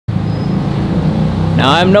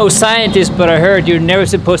Now, I'm no scientist, but I heard you're never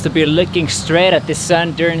supposed to be looking straight at the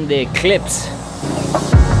sun during the eclipse.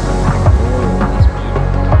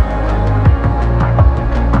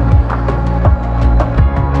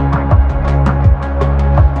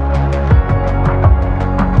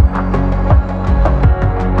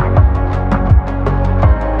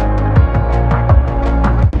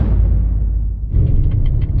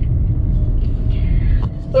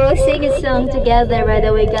 We'll sing a song together, by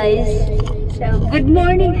the way, guys. So, good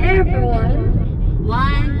morning, everyone.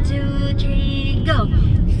 1, 2, 3, go.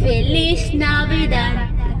 Feliz Navidad.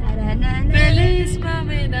 Feliz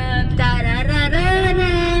Navidad.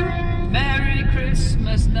 Tarararara. Merry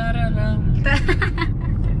Christmas.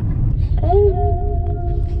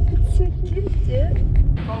 Oh, it's so cute, dude.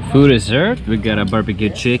 Food is served. We got a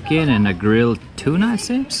barbecue chicken and a grilled tuna, it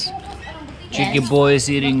seems. Chicken boy is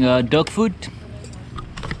eating dog food.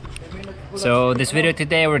 So this video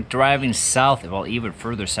today, we're driving south, well, even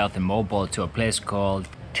further south in Mobile, to a place called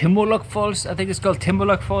Timelapses Falls. I think it's called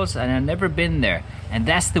Timelapses Falls, and I've never been there. And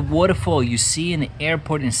that's the waterfall you see in the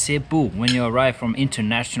airport in Cebu when you arrive from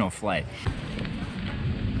international flight.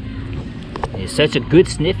 He's such a good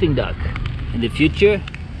sniffing dog. In the future,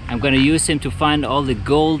 I'm gonna use him to find all the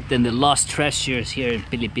gold and the lost treasures here in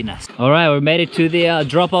Pilipinas. All right, we made it to the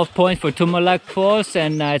drop-off point for Timelapses Falls,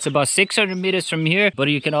 and it's about 600 meters from here. But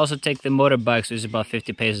you can also take the motorbikes, so it's about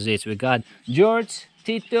 50 pesos each. We got George,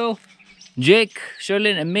 Tito, Jake,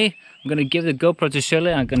 Sherlyn, and me. I'm gonna give the GoPro to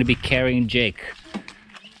Sherlyn. I'm gonna be carrying Jake. I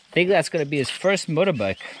think that's gonna be his first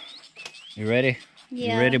motorbike. You ready?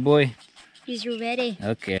 Yeah. You ready, boy? He's ready.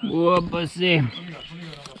 Okay. Whoa, pussy.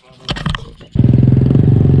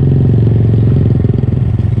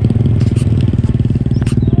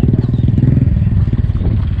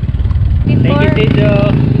 Thank you, Tito.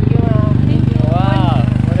 Wow,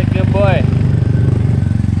 what a good boy. I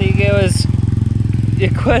think you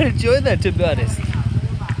quite enjoyed that, to be honest.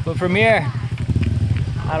 But from here,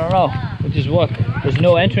 I don't know. We'll just walk. There's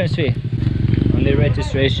no entrance fee, only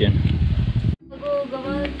registration.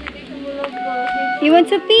 You want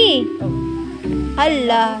to pee?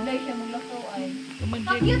 Hala.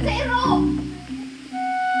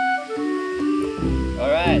 All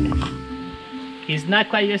right. He's not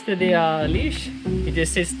quite used to the leash. He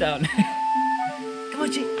just sits down. Come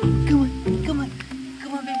on, Jake. Come on. Come on.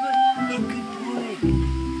 Come on, big boy. Yeah, good boy.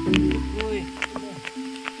 Good boy.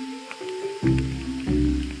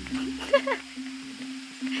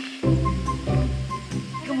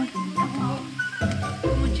 Come on. Come on.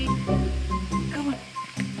 Come on, Jake. Come on.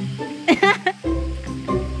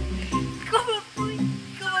 Come on, boy.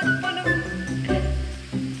 Come on.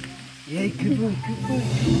 Yeah, good boy. Good boy.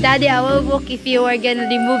 Daddy, I will walk if you are gonna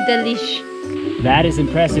remove the leash. That is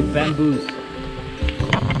impressive bamboos.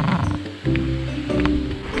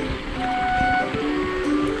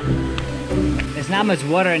 There's not much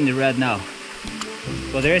water in the red now.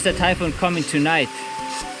 Well, there is a typhoon coming tonight,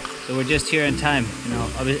 so we're just here in time. You know,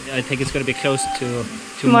 I think it's gonna be close to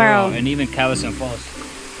tomorrow and even Kawasan Falls.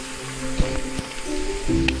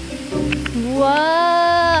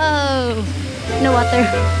 Whoa! No water.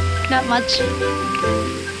 Not much.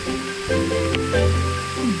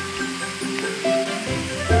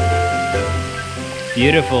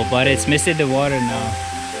 Beautiful, but it's missing the water now.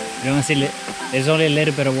 You don't see, there's only a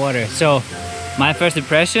little bit of water. So my first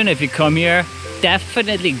impression, if you come here,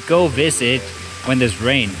 definitely go visit when there's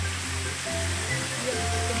rain.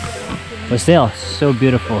 But still, so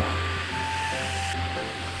beautiful.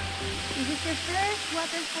 Is this your first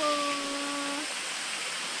waterfall?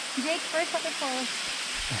 Jake, first waterfall.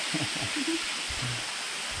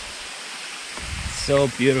 So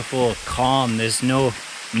beautiful, calm. There's no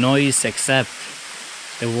noise except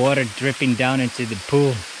the water dripping down into the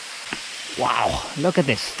pool. Wow, look at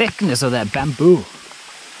the thickness of that bamboo.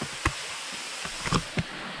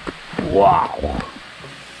 Wow.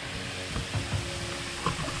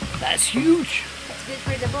 That's huge. It's good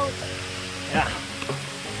for the boat. Yeah.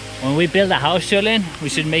 When we build a house, Sherlyn, we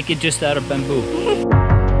should make it just out of bamboo.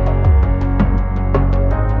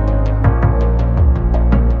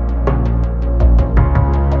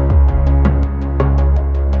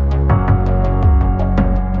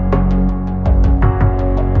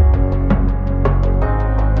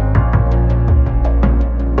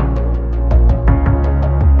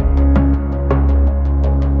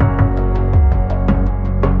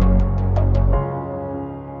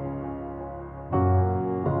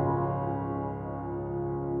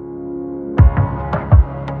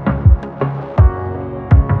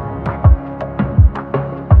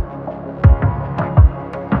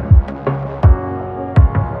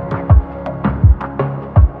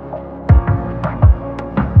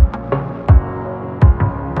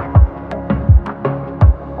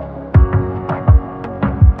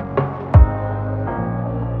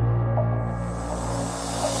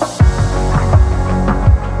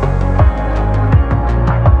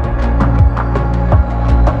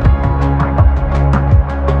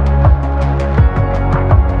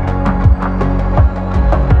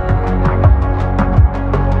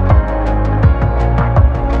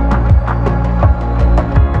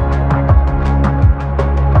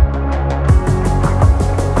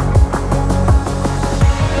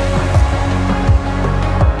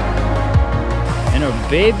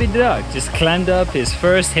 baby dog just climbed up his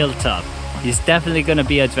first hilltop. He's definitely gonna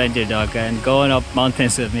be an adventure dog and going up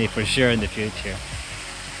mountains with me for sure in the future.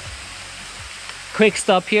 Quick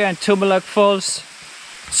stop here at Tumalak Falls.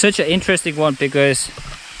 Such an interesting one because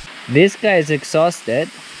this guy is exhausted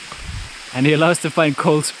and he loves to find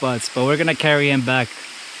cold spots, but we're gonna carry him back.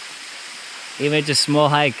 Even just a small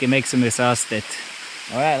hike, it makes him exhausted.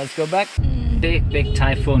 Alright, let's go back. Big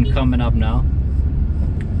typhoon coming up now.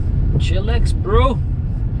 Chillax, bro.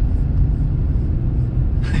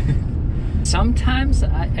 Sometimes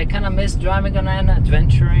I kind of miss driving on and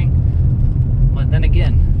adventuring, but then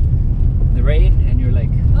again, the rain and you're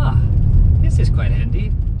like, this is quite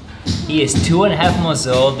handy. He is 2.5 months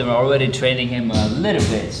old and we're already training him a little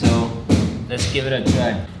bit, so let's give it a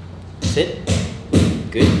try. Sit.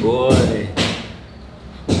 Good boy.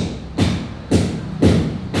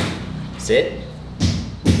 Sit.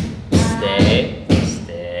 Stay.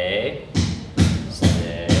 Stay.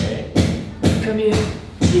 Stay. Come here.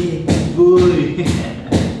 Yeah, boy.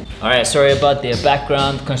 Alright, sorry about the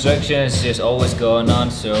background. Construction is just always going on,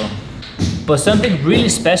 so. But something really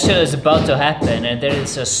special is about to happen, and there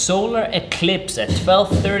is a solar eclipse at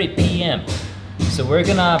 12:30 p.m. So we're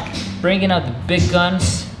gonna bring out the big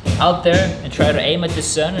guns out there and try to aim at the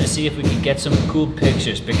sun and see if we can get some cool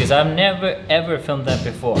pictures, because I've never ever filmed that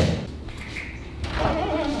before.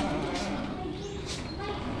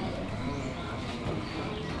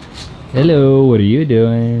 Hello, what are you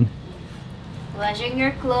doing? Washing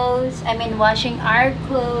your clothes. I mean washing our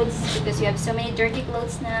clothes because we have so many dirty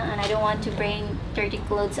clothes now and I don't want to bring dirty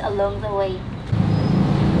clothes along the way.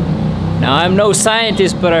 Now I'm no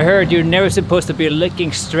scientist, but I heard you're never supposed to be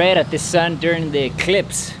looking straight at the sun during the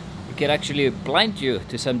eclipse. It could actually blind you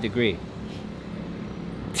to some degree.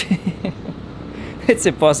 It's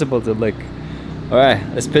impossible to look. Alright,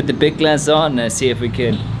 let's put the big lens on and see if we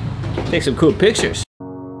can take some cool pictures.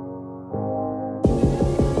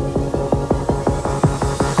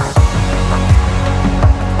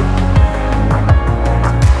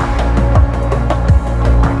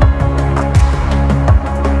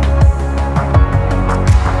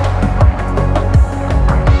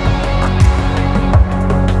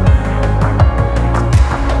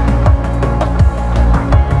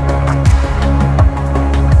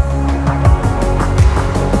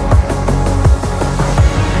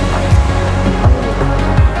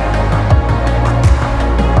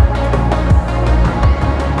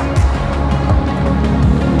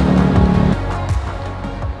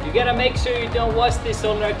 Make sure you don't watch this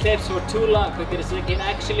solar eclipse for too long because it can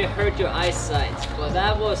actually hurt your eyesight. But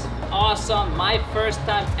that was awesome. My first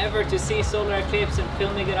time ever to see solar eclipse and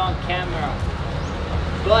filming it on camera.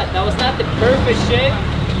 But that was not the perfect shape.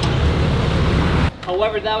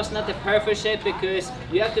 However, that was not the perfect shape because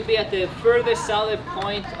you have to be at the furthest southern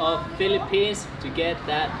point of Philippines to get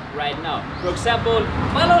that right now. For example,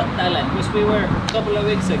 Malo, Thailand, which we were a couple of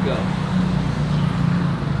weeks ago.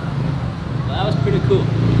 Well, that was pretty cool.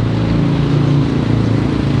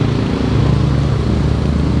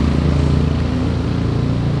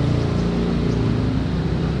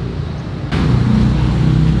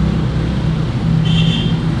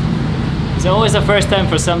 It's always the first time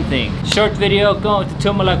for something. Short video going to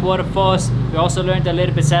Tumalak waterfalls. We also learned a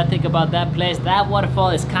little bit sad thing about that place. That waterfall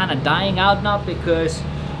is kind of dying out now because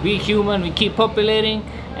we human, we keep populating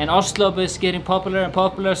and Oslo is getting popular and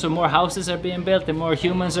popular, so more houses are being built and more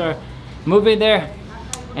humans are moving there.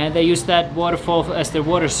 And they use that waterfall as their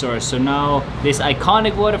water source. So now this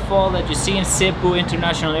iconic waterfall that you see in Cebu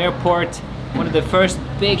International Airport, one of the first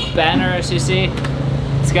big banners you see,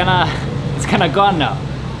 it's kinda gone now.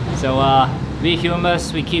 So we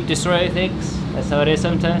humans, we keep destroying things. That's how it is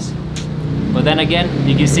sometimes. But then again,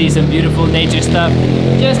 you can see some beautiful nature stuff,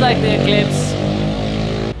 just like the eclipse.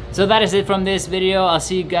 So that is it from this video. I'll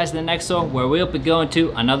see you guys in the next one where we'll be going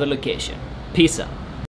to another location. Peace out.